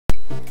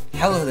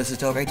Hello, this is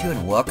Tokai2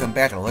 and welcome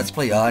back to Let's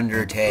Play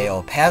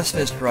Undertale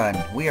Pacifist Run.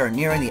 We are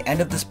nearing the end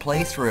of this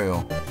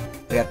playthrough.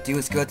 What we have to do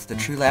is go to the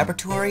true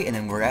laboratory and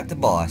then we're at the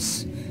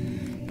boss.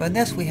 But in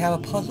this we have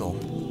a puzzle.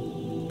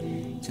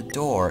 It's a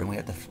door and we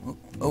have to...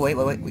 Oh wait,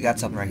 we got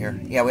something right here.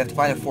 Yeah, we have to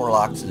find the 4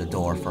 locks to the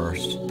door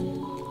first.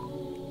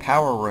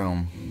 Power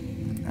room.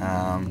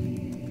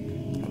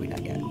 Probably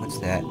not yet. What's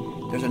that?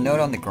 There's a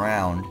note on the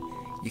ground.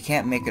 You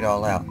can't make it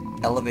all out.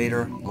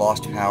 Elevator,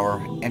 lost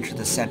power, enter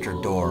the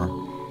center door.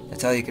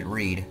 That's all you could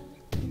read.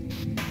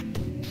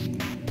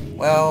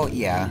 Well,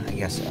 yeah, I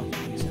guess so.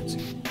 Makes sense.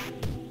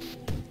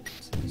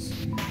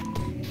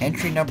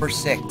 Entry number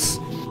 6.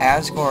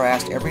 Asgore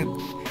asked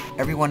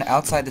everyone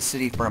outside the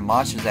city for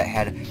monsters that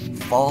had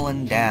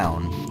fallen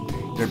down.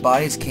 Their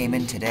bodies came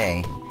in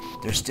today.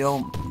 They're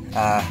still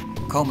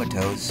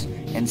comatose,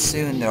 and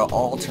soon they'll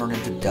all turn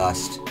into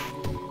dust.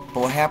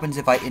 But what happens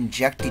if I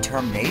inject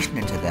determination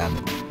into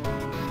them?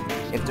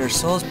 If their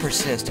souls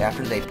persist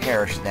after they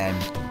perish, then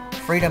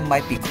freedom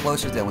might be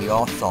closer than we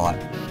all thought.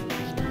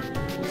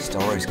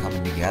 Stories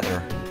coming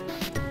together.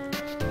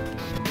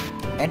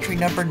 Entry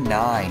number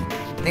 9.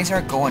 Things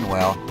aren't going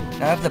well.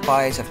 None of the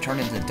bodies have turned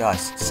into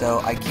dust,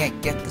 so I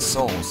can't get the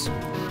souls.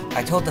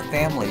 I told the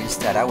families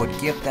that I would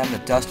give them the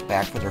dust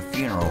back for their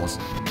funerals.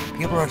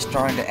 People are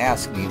starting to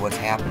ask me what's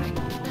happening.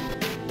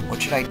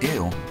 What should I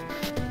do?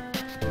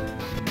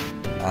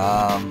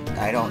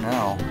 I don't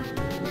know.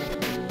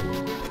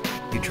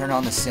 You turn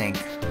on the sink.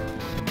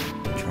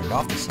 Turned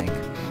off the sink.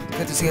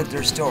 Good to see that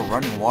there's still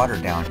running water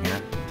down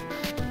here.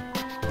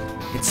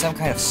 It's some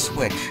kind of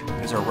switch.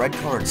 There's a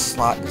red-colored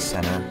slot in the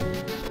center.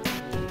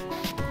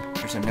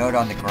 There's a note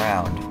on the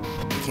ground.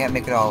 You can't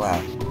make it all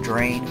out.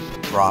 Drain,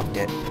 dropped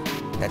it.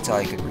 That's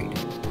all you could read.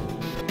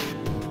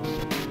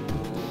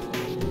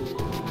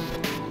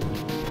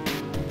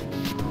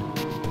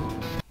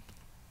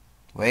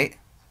 Wait.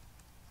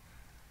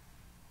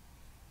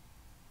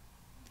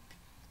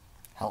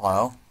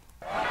 Hello?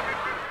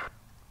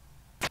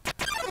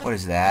 What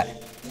is that?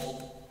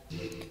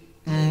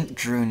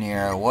 Drew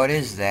near. What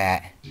is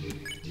that?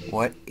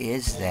 What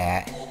is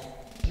that?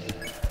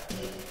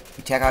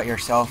 You check out your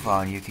cell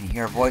phone. You can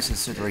hear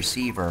voices through the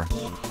receiver.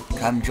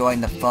 Come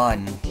join the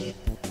fun.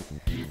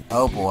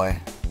 Oh boy.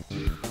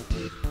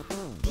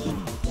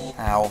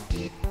 Ow.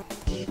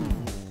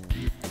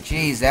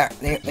 Jeez,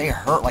 they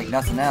hurt like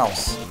nothing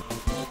else.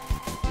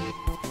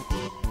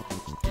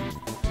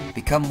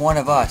 Become one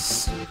of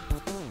us.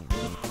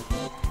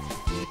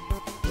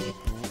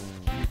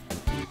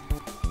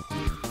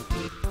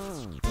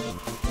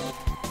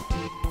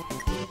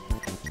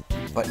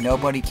 But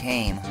nobody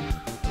came.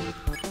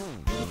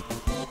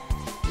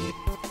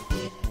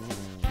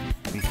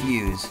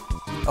 Refuse.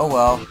 Oh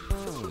well.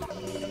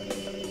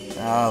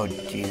 Oh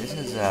gee, this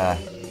is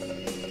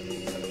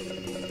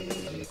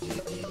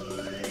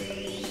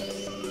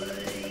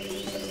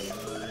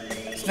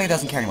this thing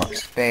doesn't care anymore.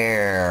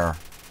 Spare.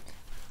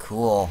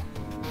 Cool.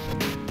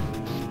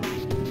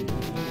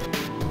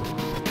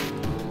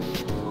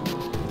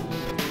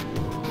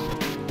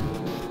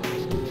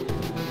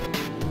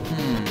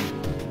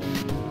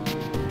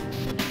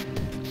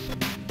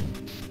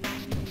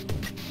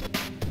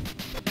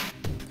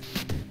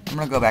 I'm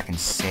gonna go back and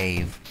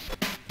save.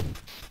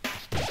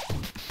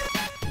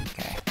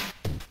 Okay.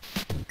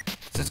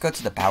 So let's go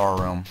to the power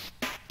room.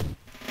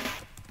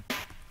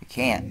 We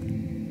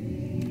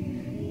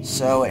can't.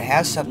 So it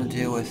has something to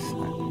do with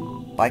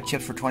buy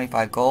chips for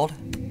 25 gold.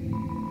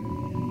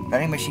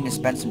 Vending machine to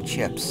spend some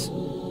chips.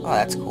 Oh,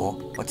 that's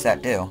cool. What's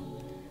that do?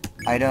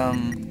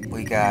 Item,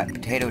 we got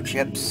potato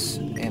chips,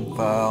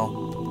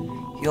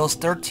 info. Heals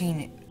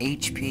 13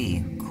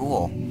 HP.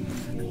 Cool.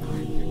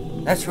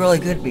 That's really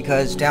good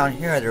because down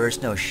here there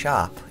is no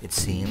shop, it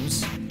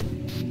seems.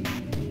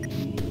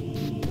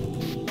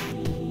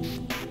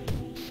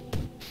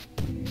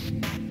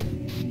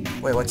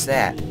 Wait, what's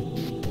that?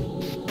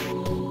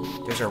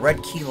 There's a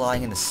red key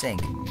lying in the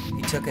sink.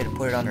 You took it and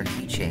put it on her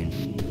keychain.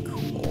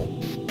 Cool.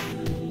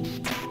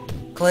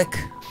 Click.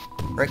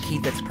 Red key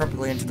fits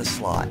perfectly into the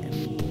slot.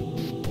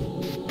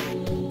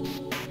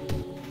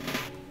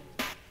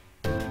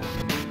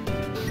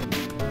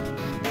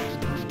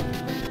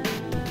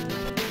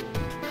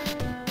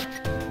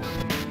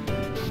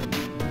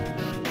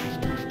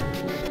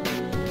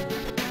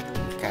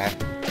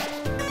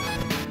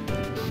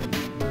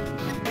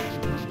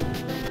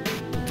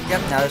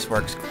 Yep, now this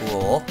works.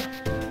 Cool.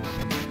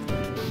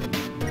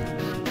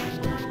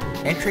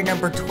 Entry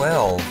number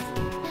 12.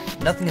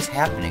 Nothing is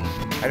happening.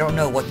 I don't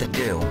know what to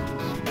do.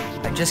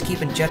 I just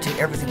keep injecting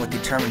everything with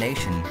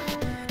determination.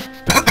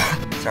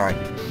 Sorry.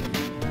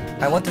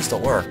 I want this to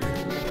work.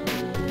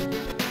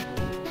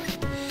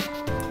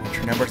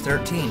 Entry number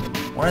 13.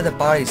 One of the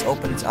bodies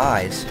opened its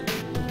eyes.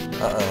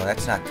 Uh-oh,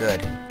 that's not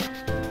good.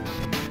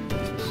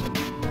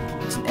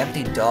 It's an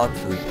empty dog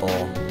food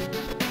bowl.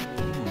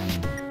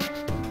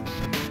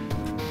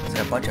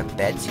 A bunch of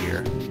beds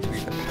here.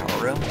 There's the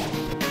power room.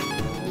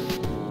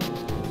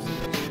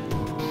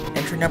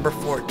 Entry number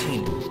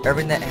 14.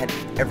 Everyone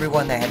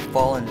that had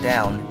fallen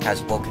down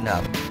has woken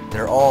up.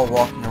 They're all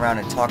walking around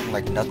and talking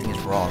like nothing is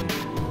wrong.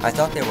 I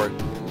thought they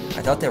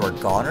were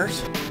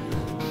goners?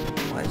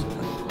 Why is it?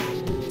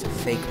 It's a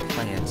fake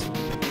plant.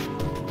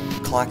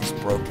 The clock is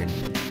broken.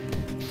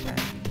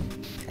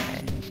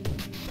 Okay.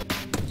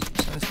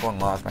 Something's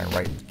going on with my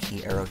right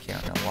key arrow key,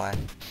 I don't know why.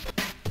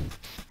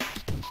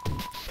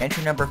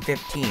 Entry number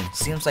 15.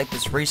 Seems like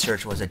this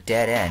research was a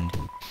dead end,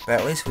 but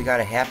at least we got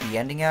a happy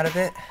ending out of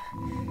it.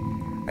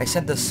 I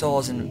sent the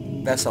souls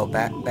in vessel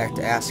back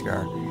to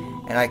Asgard,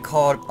 and I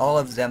called all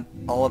of the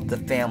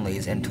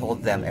families and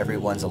told them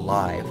everyone's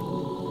alive.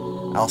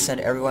 I'll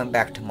send everyone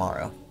back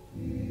tomorrow.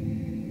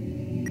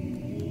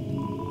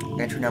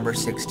 Entry number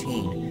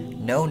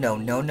 16. No, no,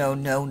 no, no,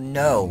 no,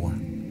 no.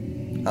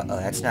 Uh-oh,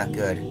 that's not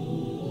good.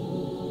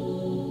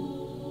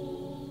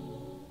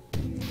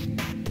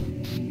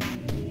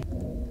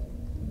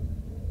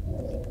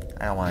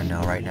 I don't want to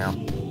know right now.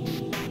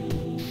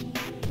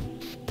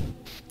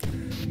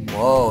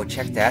 Whoa,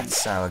 check that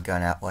son of a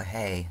gun out. Well,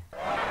 hey.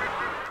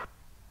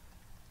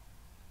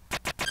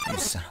 You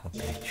son of a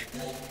bitch.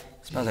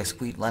 Smells like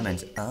sweet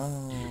lemons.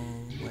 Oh,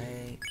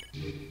 wait.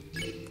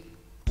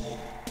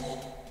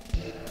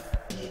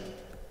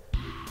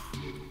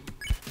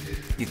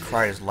 You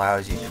cried as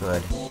loud as you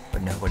could,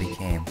 but nobody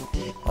came.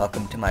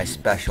 Welcome to my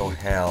special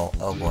hell.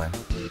 Oh boy.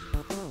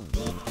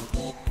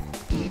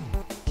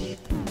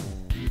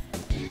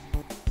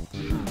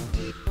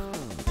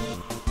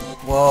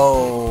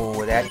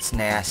 Whoa, that's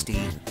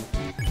nasty.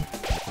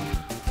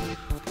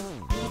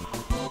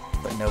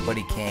 But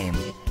nobody came.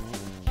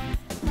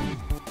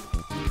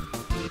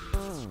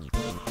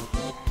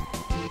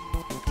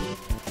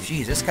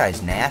 Jeez, this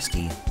guy's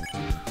nasty.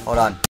 Hold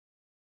on.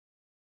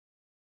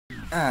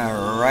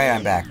 Alright,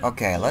 I'm back.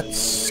 Okay, let's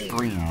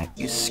scream it.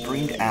 You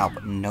screamed out,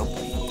 but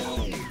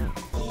nobody.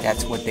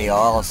 That's what they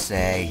all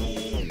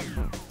say.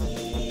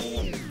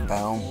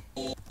 Boom.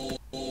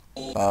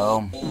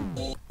 Boom.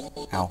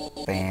 Ow,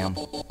 bam.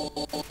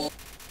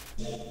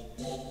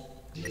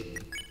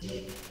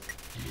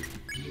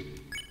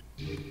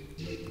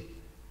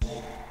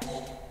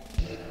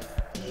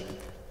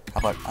 How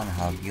about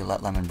unhug? You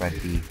let lemon bread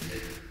be.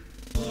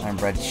 Lemon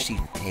bread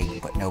sheep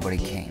cake, but nobody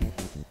came.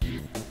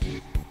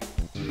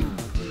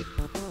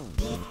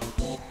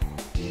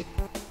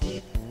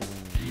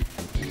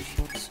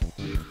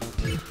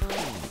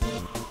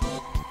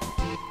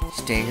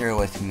 Stay here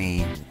with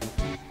me.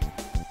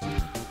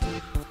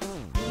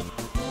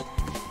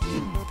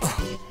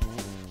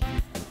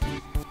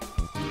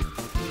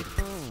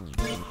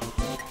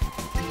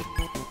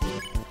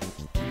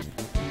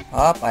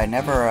 Up, I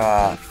never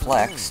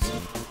flexed,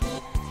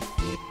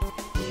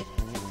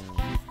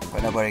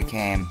 but nobody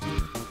came.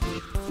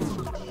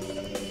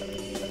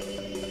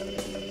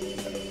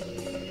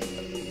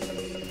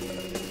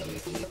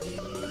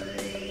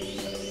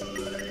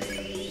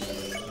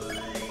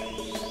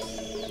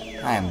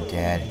 I am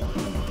dead.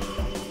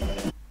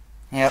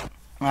 Yep.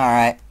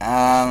 Alright.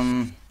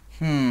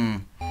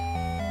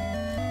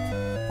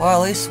 Well,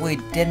 at least we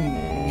didn't.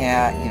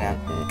 Yeah, you know.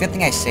 Good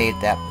thing I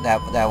saved that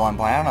one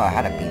point. I don't know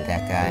how to beat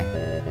that guy.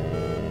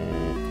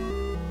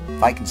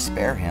 If I can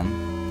spare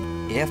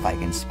him. If I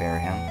can spare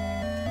him.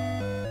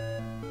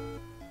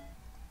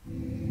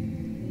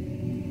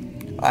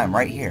 Oh, I'm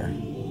right here.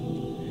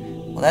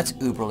 Well, that's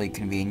uberly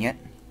convenient.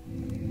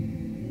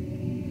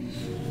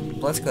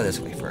 Let's go this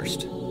way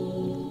first.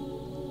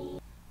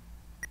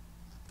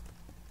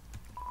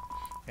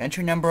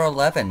 Entry number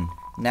 11.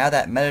 Now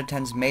that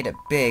Mediton's made it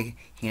big,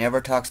 he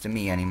never talks to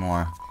me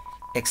anymore.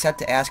 Except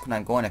to ask when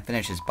I'm going to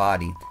finish his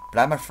body. But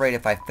I'm afraid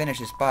if I finish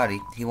his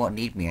body, he won't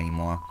need me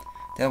anymore.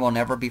 Then we'll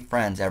never be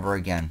friends ever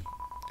again.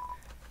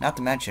 Not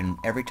to mention,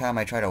 every time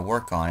I try to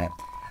work on it,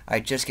 I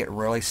just get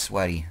really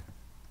sweaty.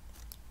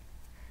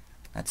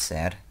 That's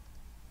sad.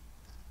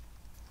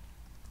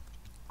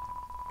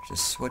 There's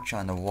a switch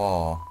on the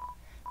wall.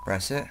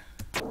 Press it.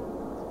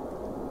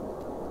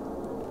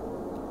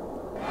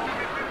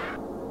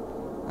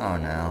 Oh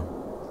no.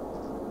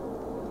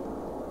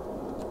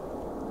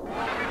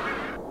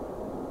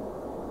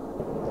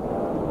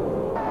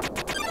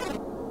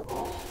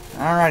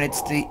 Alright,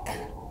 it's the...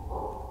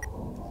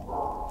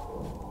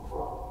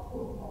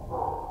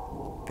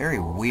 very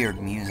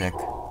weird music.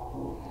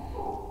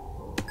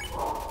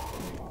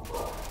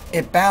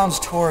 It bounds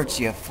towards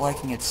you,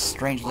 flaking its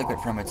strange liquid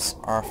from its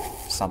arf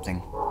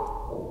something.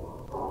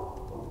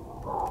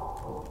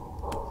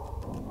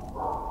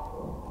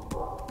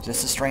 Is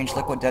this the strange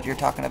liquid that you're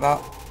talking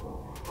about?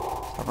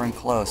 Hovering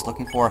close,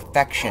 looking for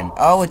affection.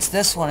 Oh, it's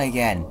this one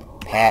again.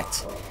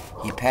 Pet.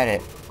 You pet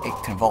it. It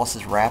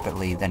convulses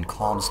rapidly, then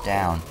calms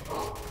down.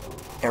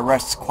 It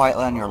rests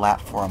quietly on your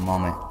lap for a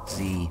moment.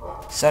 Z.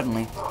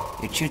 Suddenly,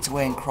 it shoots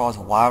away and crawls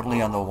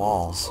wildly on the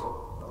walls.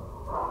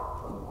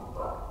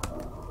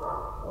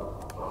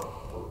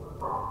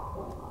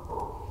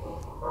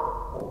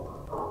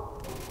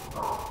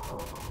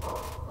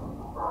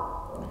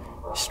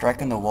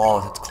 Striking the wall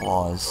with its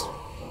claws.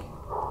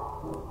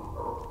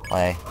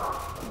 Play.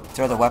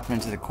 Throw the weapon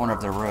into the corner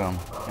of the room.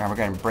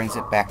 Armageddon brings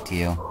it back to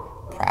you.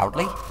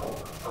 Proudly?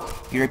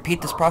 You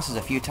repeat this process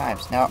a few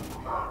times. Now,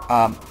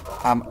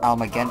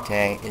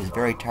 Almagente is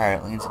very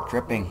tired. It leans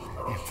dripping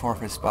in form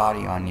of his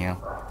body on you.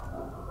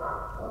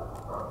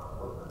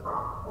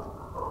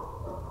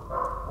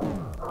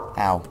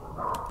 Ow.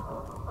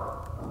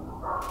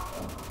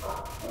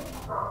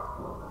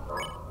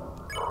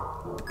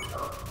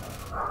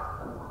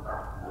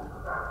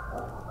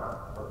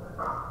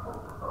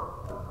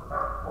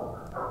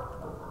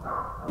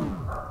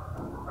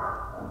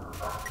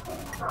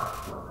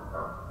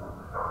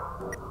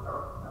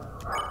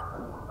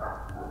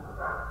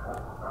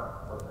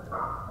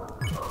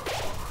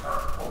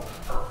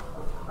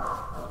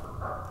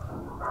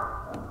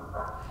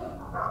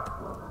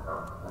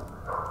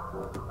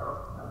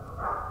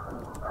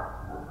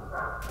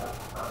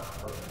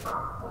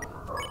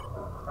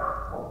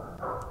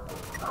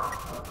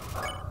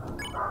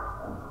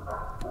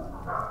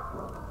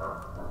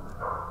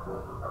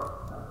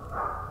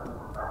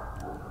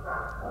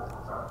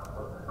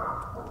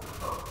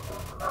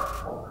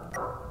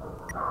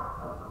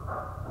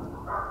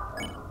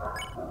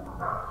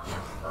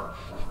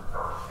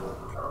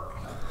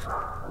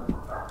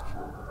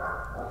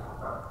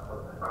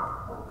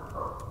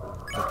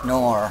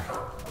 Ignore.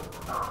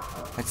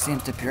 It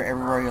seems to appear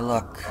everywhere you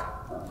look.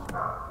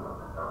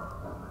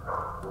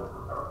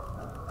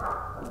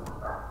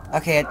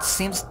 Okay, it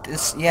seems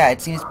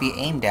to be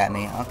aimed at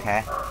me.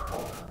 Okay.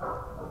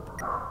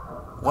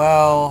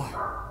 Well,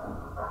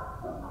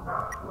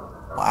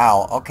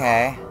 wow,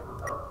 okay.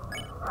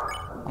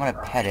 I'm gonna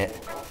pet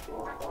it.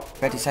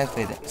 But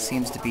decisively that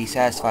seems to be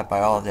satisfied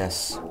by all of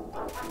this.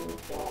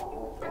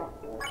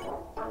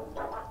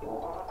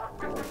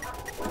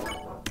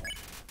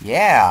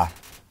 Yeah!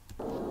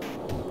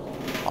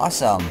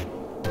 Awesome.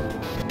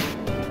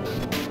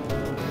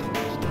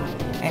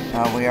 Okay,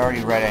 we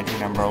already read entry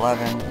number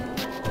 11.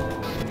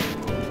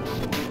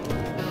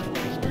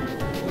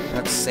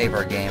 Let's save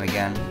our game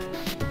again.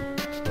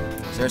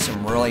 There's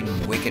some really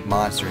wicked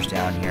monsters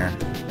down here.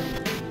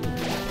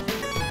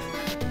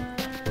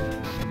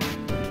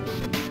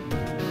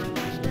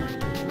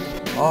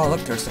 Oh,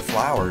 look, there's the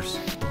flowers.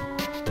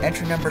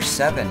 Entry number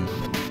 7.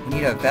 We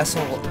need a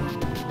vessel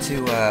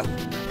to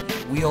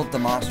wield the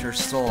monster's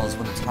souls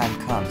when the time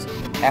comes.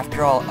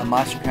 After all, a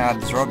monster cannot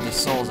absorb the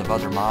souls of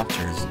other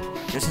monsters,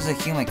 just as a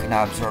human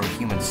cannot absorb a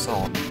human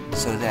soul.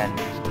 So then,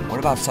 what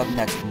about something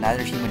that's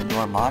neither human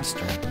nor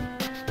monster?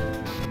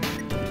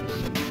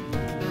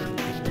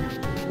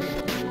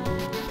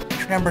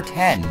 Entry number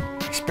 10.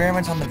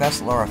 Experiments on the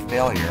vessel are a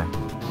failure.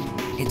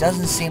 It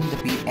doesn't seem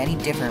to be any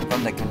different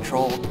from the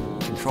control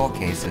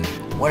cases.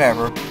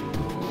 Whatever.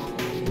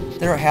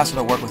 They're a hassle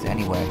to work with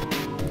anyway.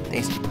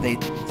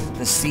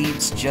 The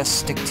seeds just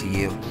stick to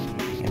you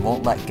and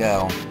won't let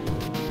go.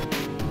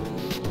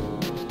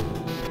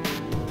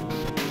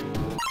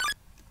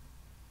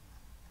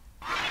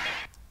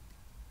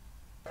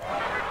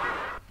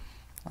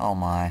 Oh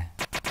my.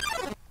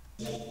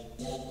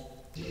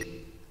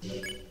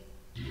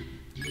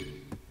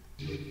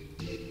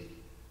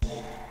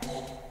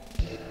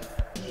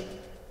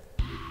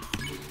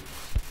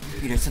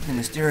 There's something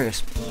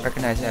mysterious.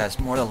 Recognize it as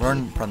more to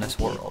learn from this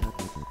world.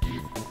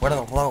 What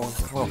are the little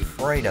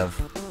afraid of?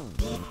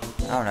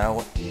 I don't know.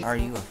 What are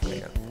you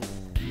afraid of?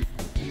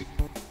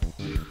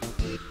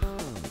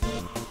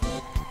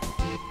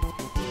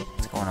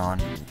 What's going on?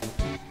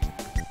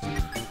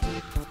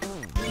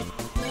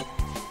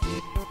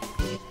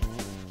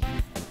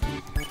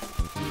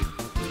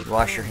 You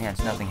wash your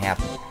hands. Nothing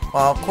happened.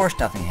 Well, of course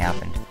nothing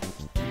happened.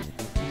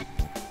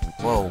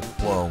 Whoa,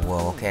 whoa,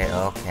 whoa. Okay,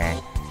 okay.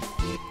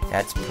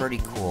 That's pretty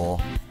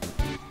cool.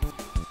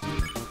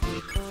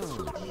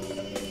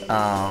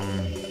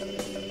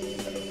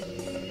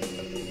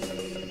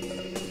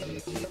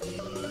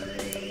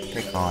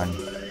 Pick on.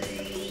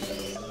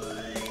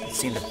 It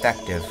seemed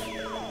effective.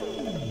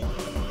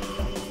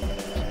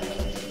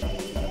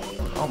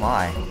 Oh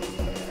my.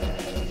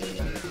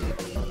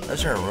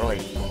 Those are really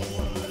cool.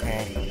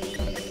 Okay.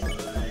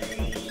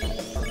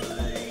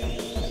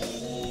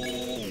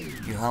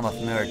 You hum a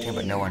familiar tune,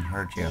 but no one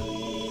heard you.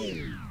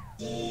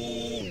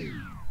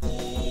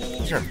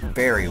 These are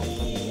very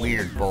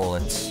weird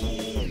bullets.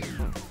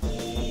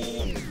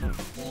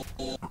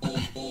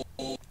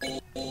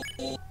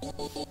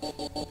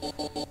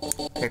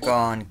 Pick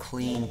on,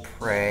 clean,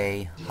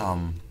 pray,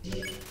 hum.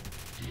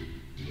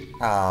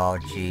 Oh,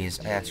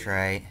 jeez, that's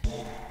right.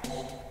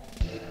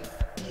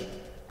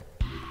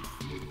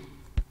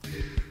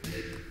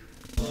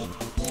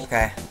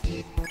 Okay.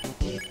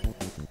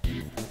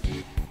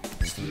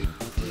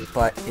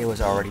 But it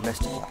was already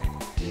mystified.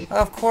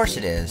 Well, of course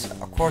it is.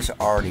 Of course it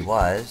already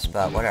was,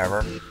 but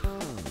whatever.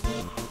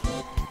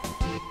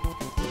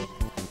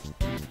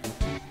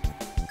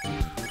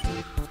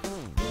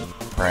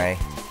 Pray.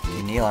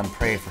 You kneel and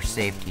pray for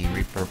safety.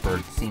 Reaper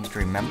Bird seems to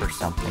remember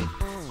something.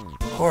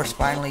 Of course,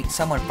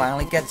 someone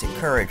finally gets it.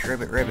 Courage,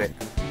 ribbit, ribbit.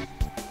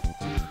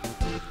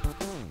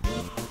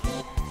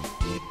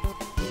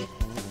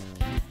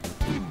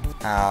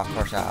 Of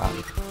course not.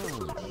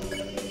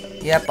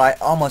 Yep, I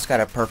almost got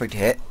a perfect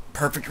hit.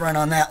 Perfect run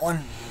on that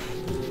one.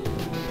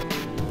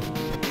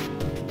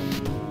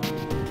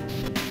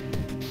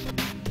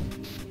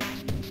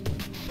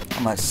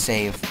 I'm gonna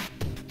save.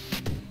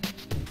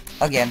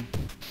 Again.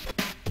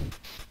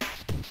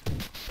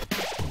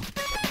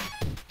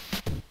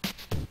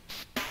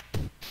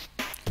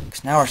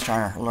 Because now we're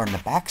starting to learn the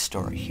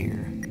backstory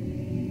here.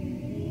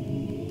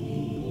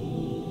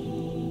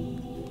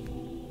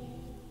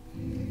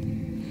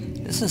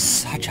 This is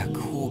such a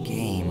cool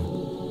game.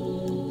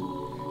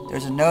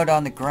 There's a note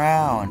on the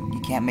ground. You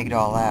can't make it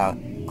all out.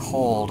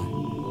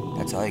 Cold.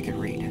 That's all you could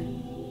read.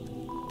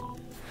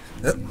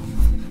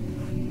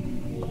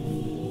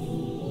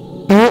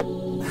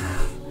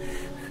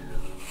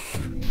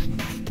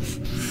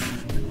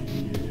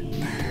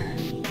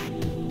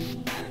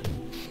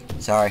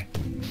 Sorry.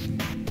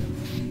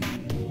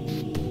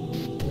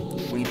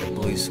 We need the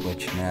blue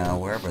switch now,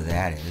 wherever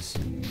that is.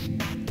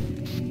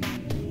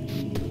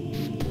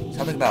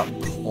 Something about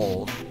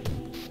cold.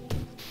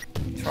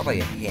 It's probably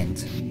a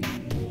hint.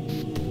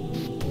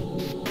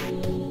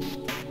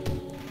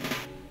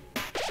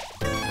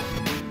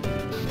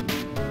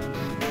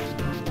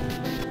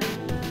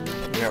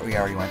 We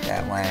already went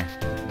that way.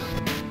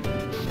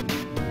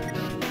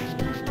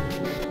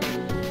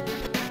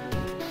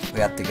 We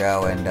have to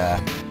go and,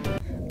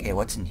 okay,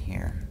 what's in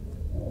here?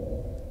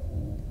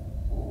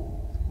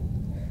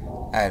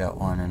 I don't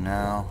want to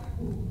know.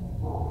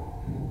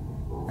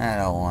 I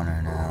don't want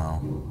to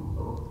know.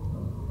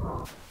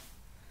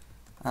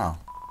 Oh.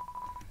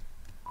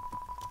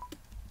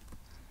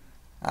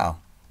 Oh.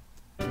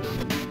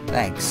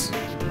 Thanks.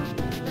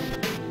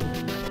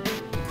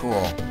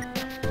 Cool.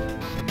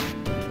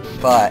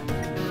 But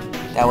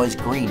that was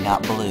green,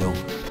 not blue.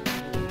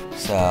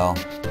 So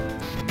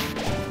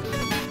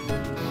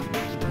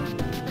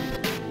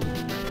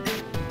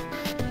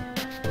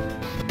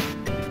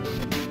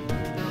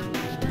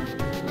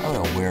that was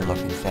a weird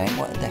looking thing.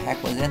 What the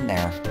heck was in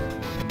there?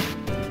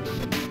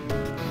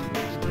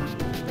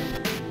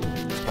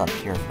 Let's go up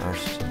here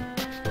first.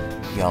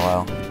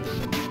 Yellow.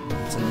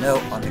 It's a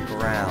note on the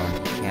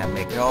ground. Can't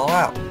make it all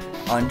out.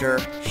 Under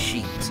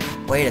sheets.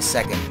 Wait a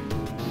second.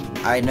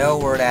 I know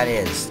where that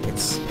is.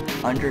 It's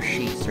under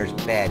sheets. There's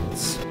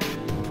beds.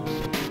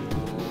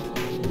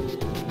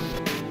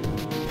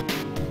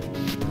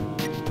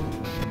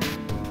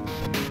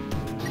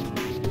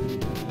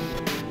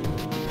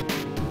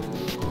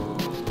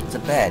 It's a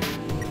bed.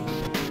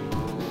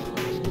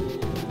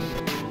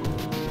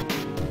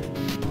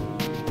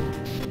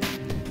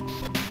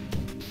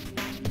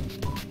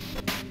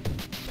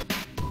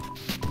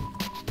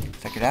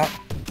 Check it out.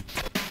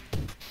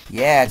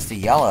 Yeah, it's the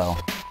yellow.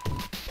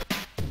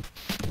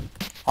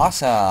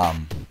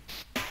 Awesome.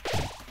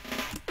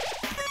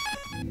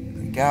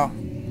 There we go.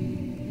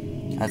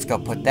 Let's go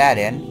put that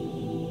in.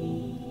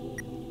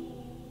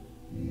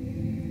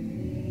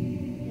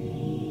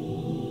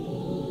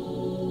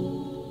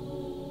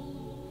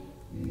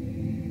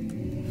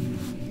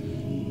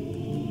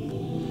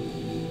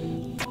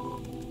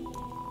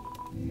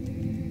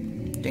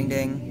 Ding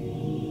ding.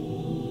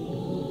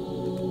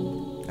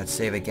 Let's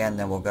save again,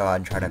 then we'll go out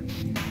and try to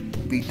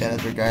beat that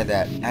other guy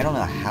that... I don't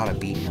know how to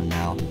beat him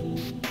now.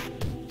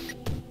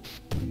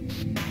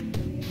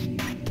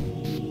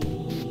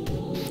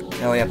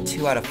 So we have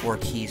 2 out of 4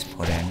 keys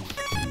put in.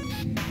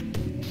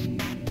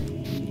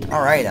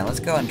 Alright then, let's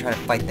go and try to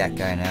fight that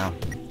guy now.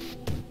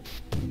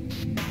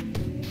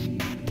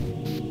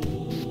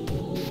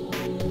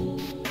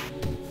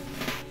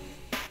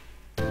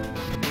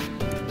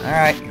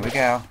 Alright, here we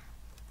go.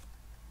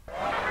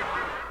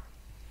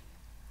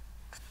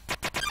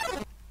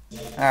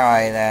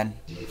 Alright then.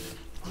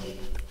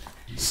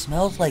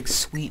 Smells like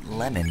sweet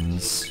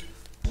lemons.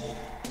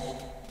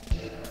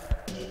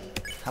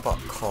 How about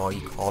call?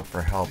 You called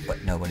for help,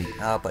 but nobody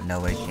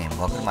came.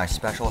 Welcome to my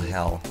special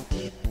hell.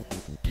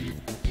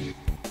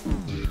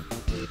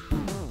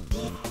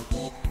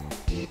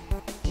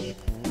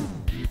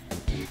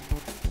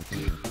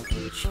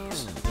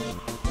 Jeez.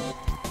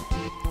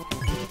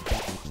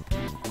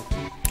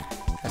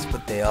 That's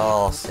what they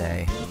all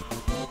say.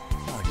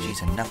 Oh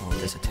jeez, enough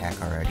with this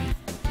attack already.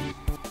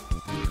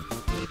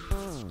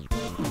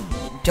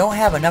 Don't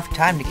have enough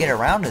time to get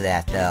around to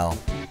that though.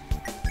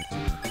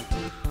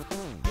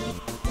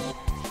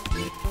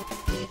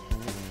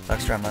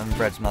 Flextron Lemon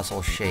Bread's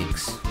muscle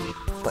shakes,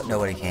 but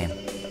nobody came.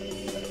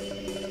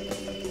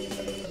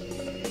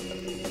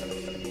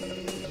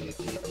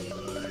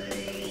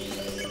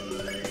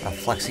 I'll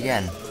flex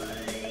again.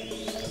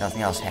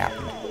 Nothing else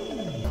happened.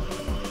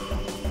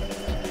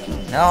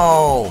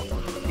 No!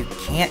 You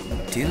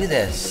can't do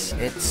this.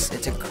 It's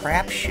a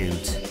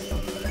crapshoot.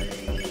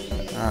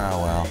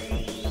 Oh well.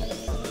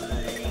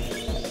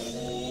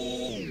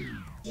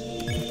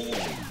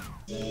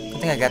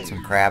 I think I got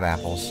some crab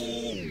apples.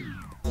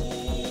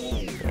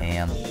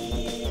 Bam.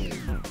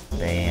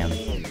 Bam.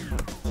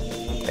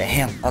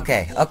 Bam.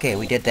 Okay,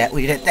 we did that.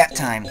 We did it that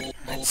time.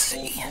 Let's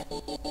see.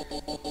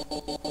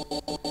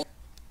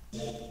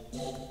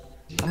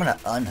 I'm gonna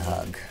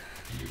unhug.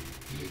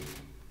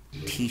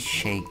 Teeth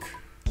shake.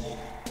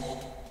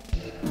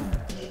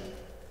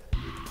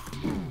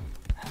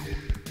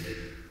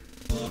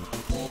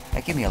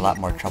 That gave me a lot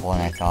more trouble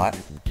than I thought.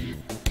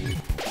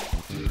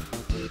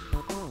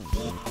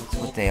 Let's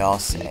what they all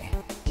say.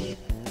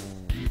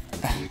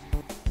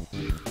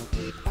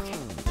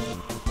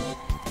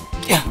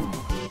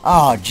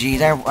 Oh,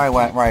 jeez, I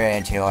went right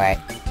into it.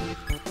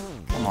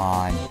 Come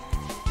on.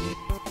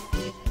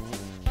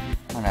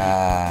 I'm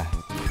gonna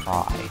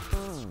try.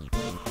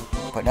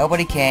 But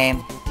nobody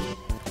came.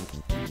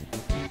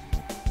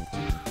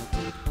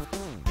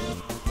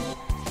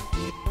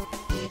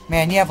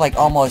 Man, you have like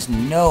almost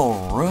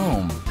no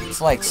room.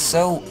 It's like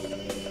so...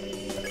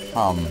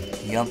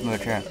 Young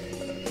Return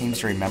seems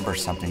to remember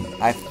something.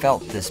 I've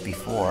felt this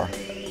before.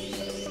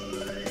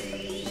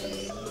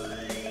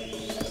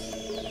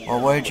 Or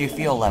what did you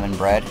feel, Lemon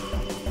Bread?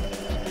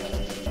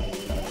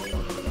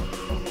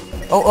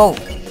 Oh!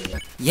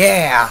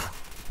 Yeah!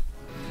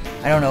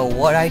 I don't know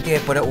what I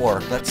did, but it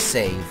worked. Let's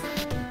save.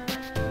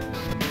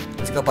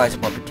 Let's go buy some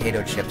more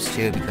potato chips,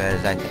 too,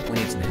 because I think we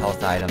need some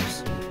health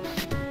items.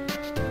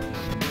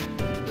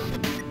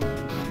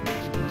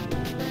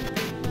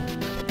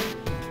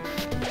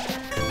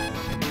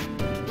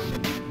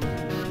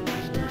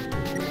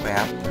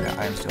 What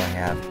items do I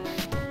have?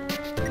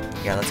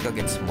 Yeah, let's go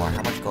get some more.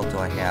 How much gold do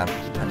I have?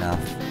 Enough.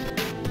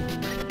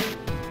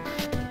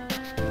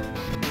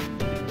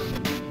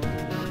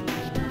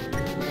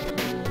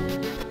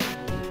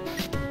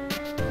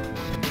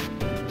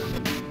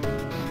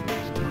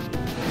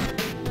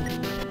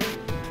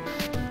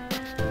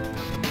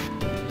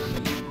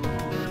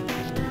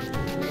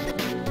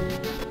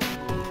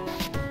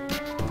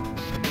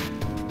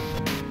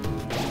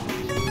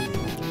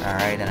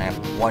 Alright, and I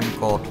have 1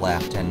 gold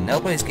left, and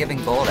nobody's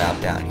giving gold out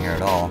down here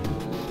at all.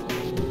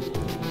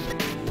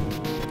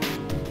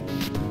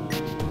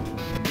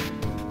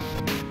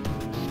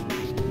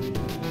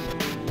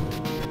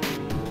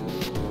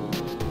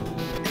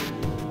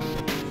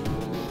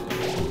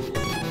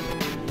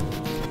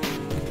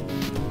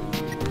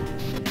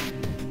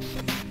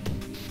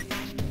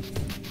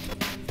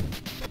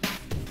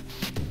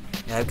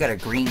 Yeah, I've got a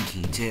green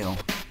key, too.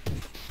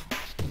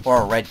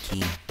 Or a red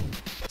key.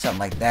 Something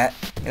like that.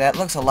 Yeah, that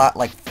looks a lot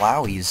like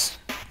Flowey's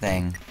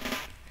thing.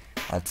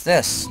 What's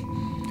this?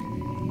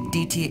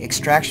 DT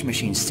extraction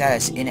machine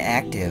status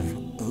inactive.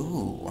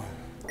 Ooh.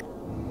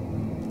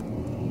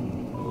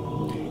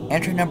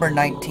 Entry number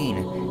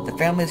 19. The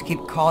families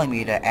keep calling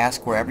me to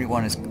ask where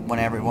everyone is when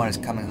everyone is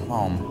coming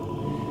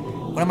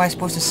home. What am I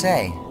supposed to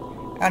say?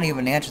 I don't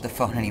even answer the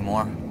phone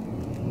anymore.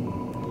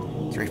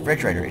 It's a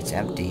refrigerator. It's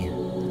empty.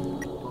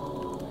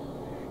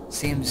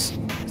 Seems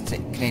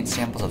it contains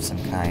samples of some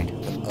kind.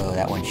 Oh,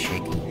 that one's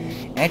shaking.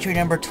 Entry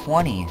number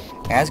 20.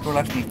 Asgore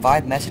left me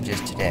 5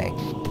 messages today.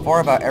 4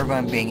 about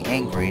everyone being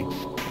angry.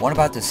 1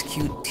 about this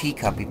cute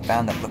teacup he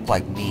found that looked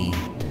like me.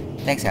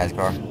 Thanks,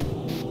 Asgore.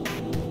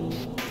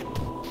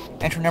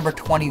 Entry number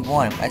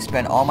 21. I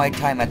spend all my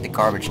time at the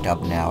garbage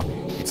dump now.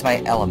 It's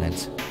my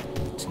element.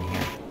 What's in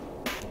here?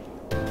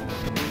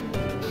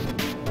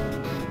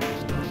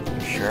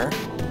 You sure?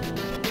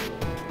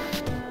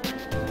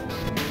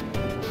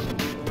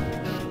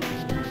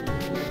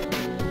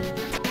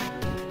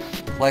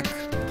 Click.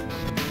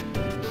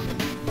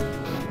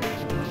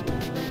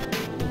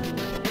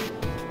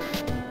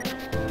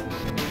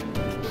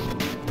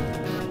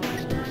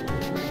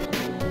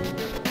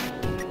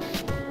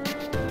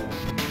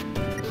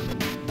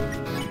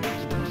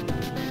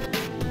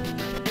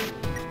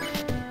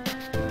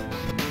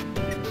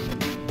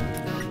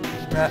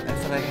 I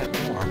thought I had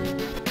more.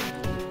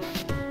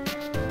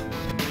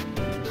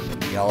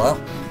 Yellow.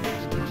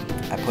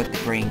 I put the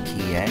green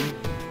key in.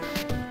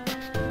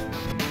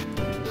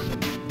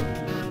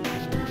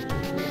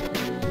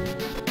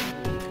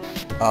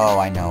 Oh,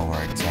 I know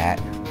where it's at.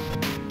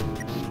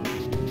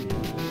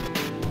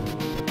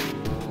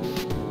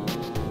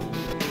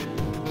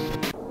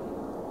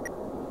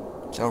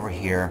 It's over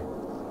here.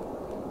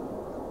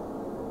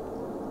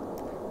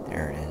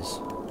 There it is.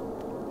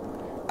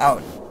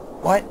 Oh,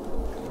 what?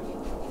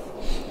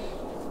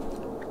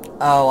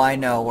 Oh, I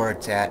know where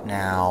it's at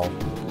now.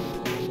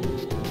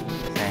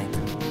 Thank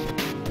you.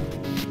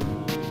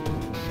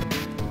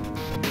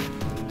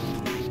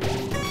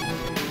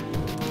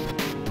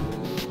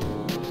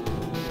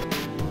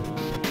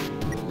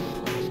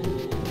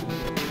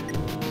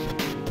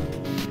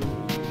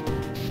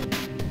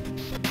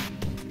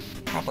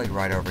 Probably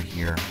right over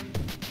here.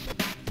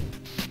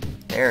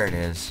 There it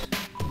is.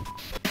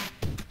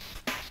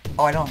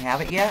 Oh, I don't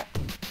have it yet?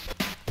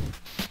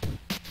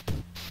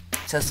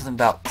 It says something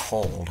about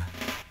cold.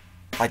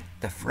 Like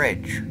the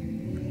fridge.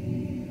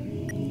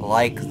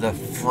 Like the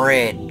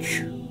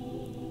fridge.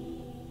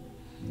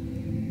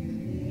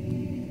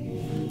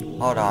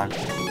 Hold on.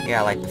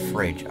 Yeah, like the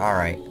fridge.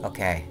 Alright,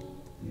 okay.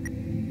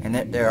 And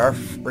there are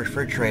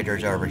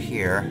refrigerators over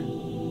here.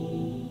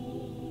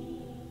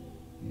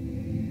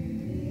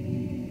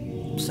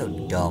 I'm so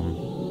dumb.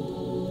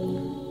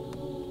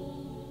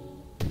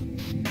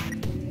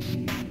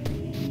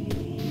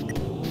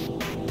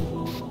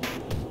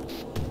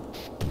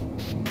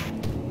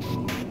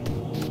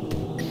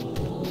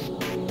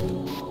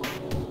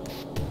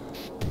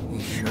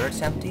 Sure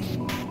it's empty?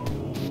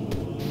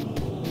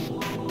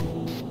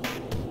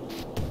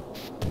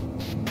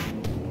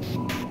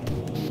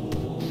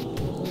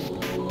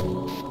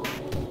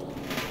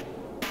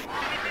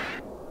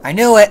 I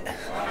knew it!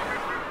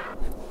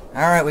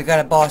 Alright, we got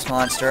a boss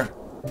monster.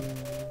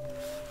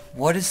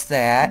 What is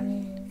that?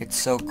 It's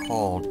so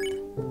cold.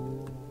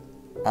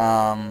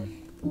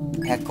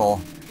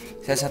 Heckle.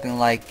 It says something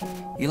like,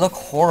 "You look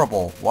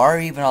horrible. Why are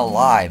you even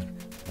alive?"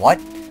 What?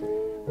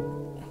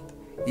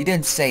 You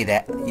didn't say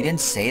that. You didn't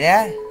say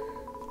that?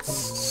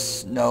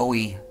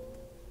 Snowy.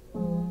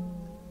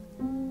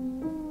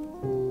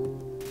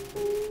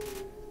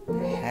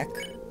 Heck?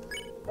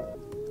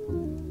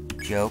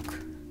 Joke.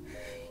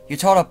 You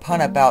told a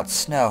pun about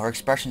snow. Her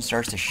expression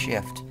starts to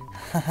shift.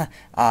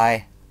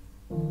 I.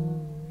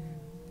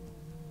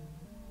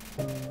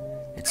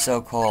 It's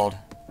so cold.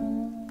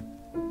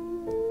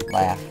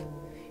 Laugh.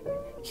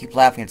 Keep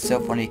laughing, it's so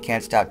funny you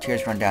can't stop.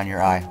 Tears run down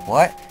your eye.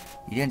 What?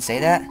 You didn't say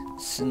that?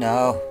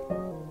 Snow.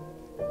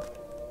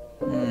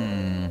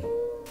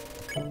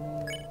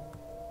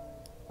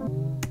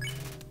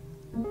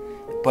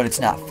 But it's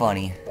not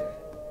funny.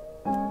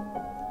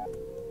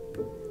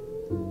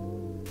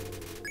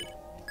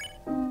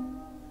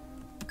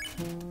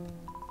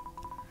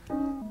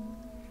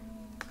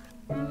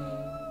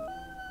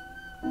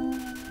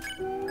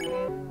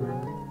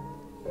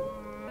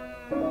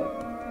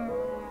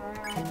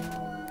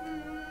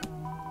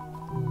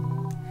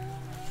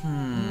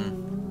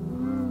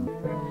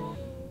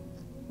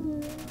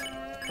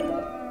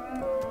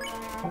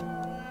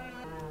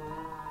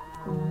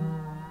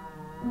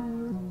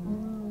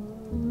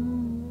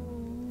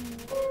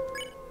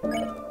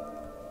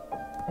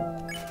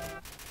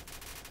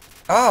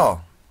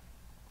 Oh.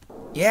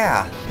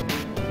 Yeah.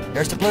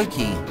 There's the blue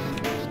key.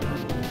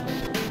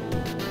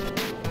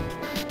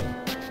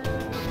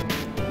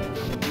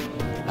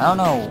 I don't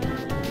know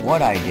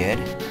what I did.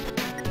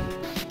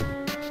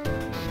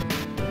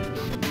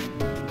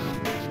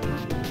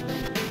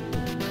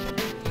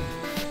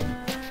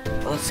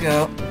 Let's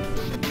go.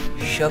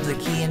 Shove the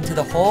key into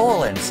the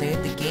hole and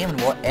save the game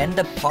and we'll end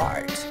the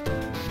part.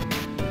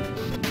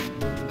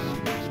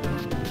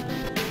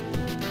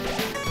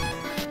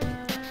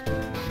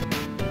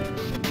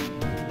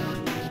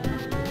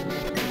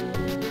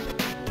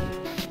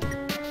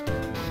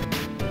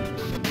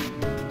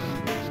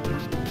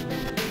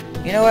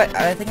 You know what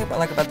I think I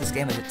like about this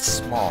game is it's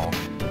small.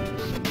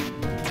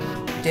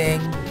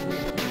 Ding.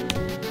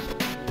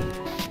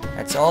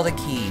 That's all the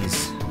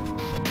keys.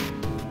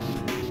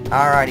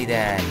 Alrighty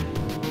then.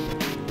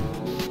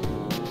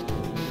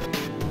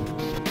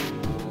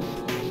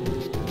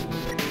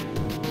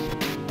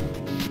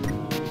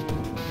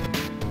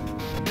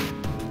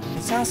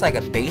 It sounds like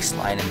a bass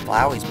line in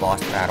Flowey's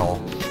boss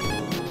battle.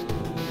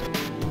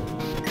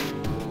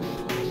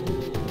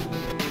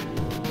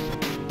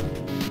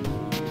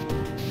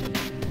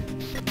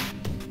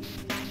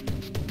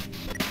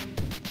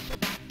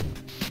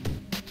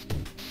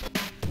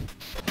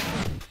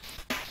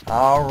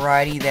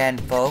 Alrighty then,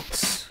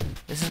 folks.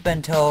 This has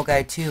been Total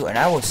Guy 2, and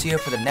I will see you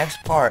for the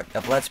next part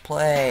of Let's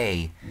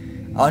Play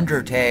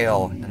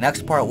Undertale. The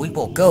next part, we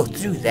will go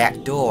through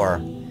that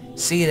door.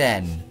 See you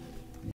then.